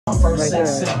first sex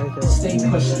set. Stay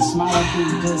pushing, smile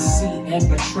through deceit and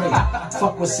betray.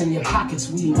 Fuck what's in your pockets,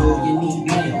 we know you need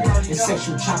mail. It's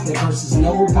sexual chocolate versus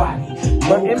nobody.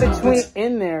 But in between,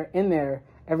 in there,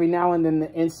 every now and then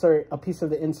the insert, a piece of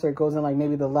the insert goes in, like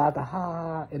maybe the laugh, the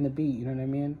ha in the beat. You know what I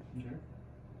mean? Yeah.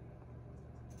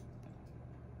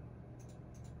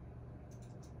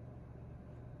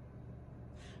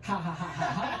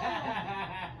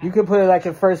 You could put it like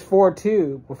in first 4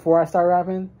 too before I start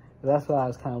rapping. That's why I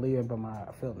was kind of leaving, but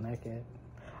I felt naked.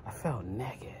 I felt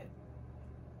naked.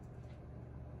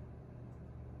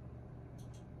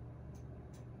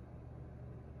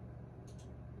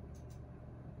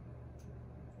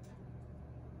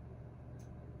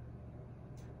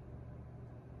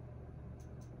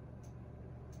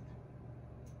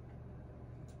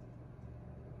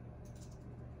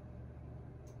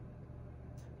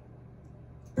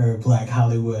 Or Black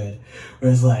Hollywood,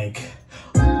 where it's like,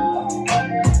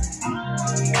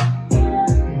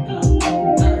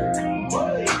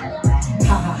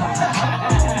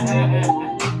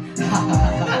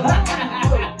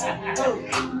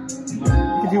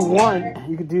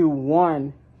 you could do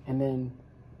one and then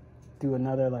do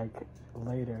another like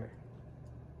later.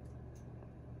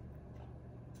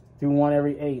 Do one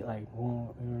every 8, like one,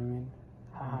 you know what I mean?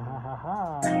 Ha ha ha ha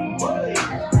ha.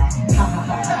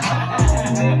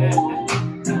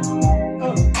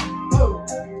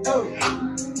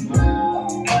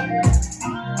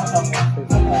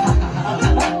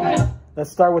 Let's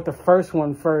start with the first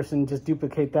one first and just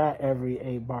duplicate that every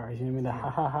 8 bars. You know what I mean? The ha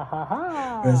ha ha ha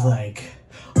ha. where it's like,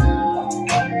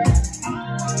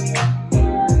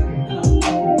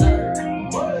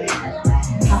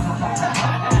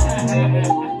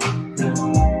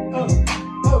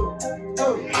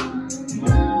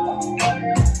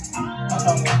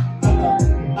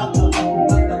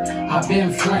 I've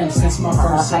been friends since my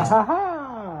first sex.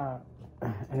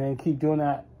 And then keep doing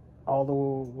that all the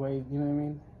way, you know what I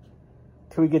mean?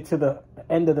 Till we get to the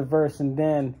end of the verse, and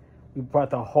then we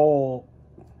brought the whole,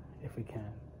 if we can.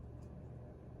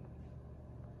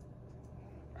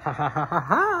 Ha ha ha ha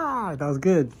ha! That was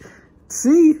good.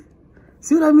 See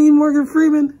what I mean, Morgan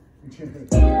Freeman?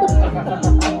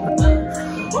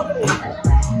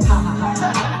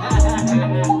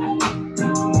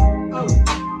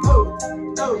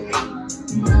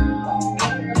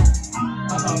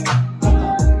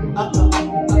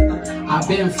 I've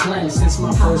been friends since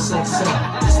my first sex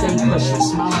set. Stay pushing,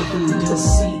 smiling through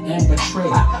deceit and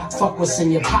betray. Fuck what's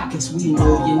in your pockets, we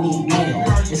know you need mail.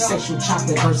 It's sexual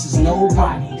chocolate versus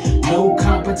nobody, no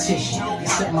competition,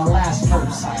 except my last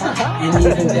verse. And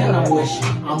even then I'm wishing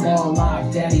I'm all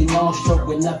alive, daddy long stroke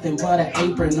with nothing but an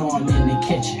apron on in the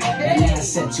kitchen. An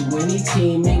asset to any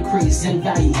team, increase in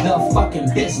value, the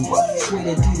fucking business. Sweet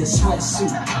Adidas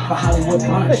sweatsuit for Hollywood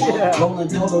brunch. Rolling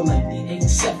Dodo lately, ain't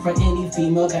set for any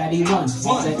female that he wants.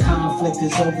 That conflict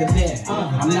is over there.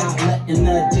 I'm not letting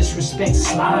the disrespect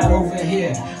slide over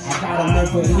here. I gotta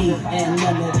live with me, and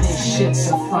none of this shit's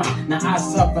a front. Now I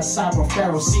suffer, Cyber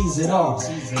Pharaoh sees it all.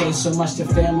 Gave so much to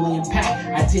family and pack,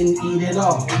 I didn't eat it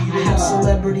all. I have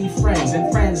celebrity friends and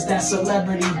friends that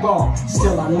celebrity ball.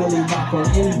 Still I really rock on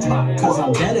any block, cause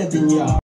I'm better than y'all.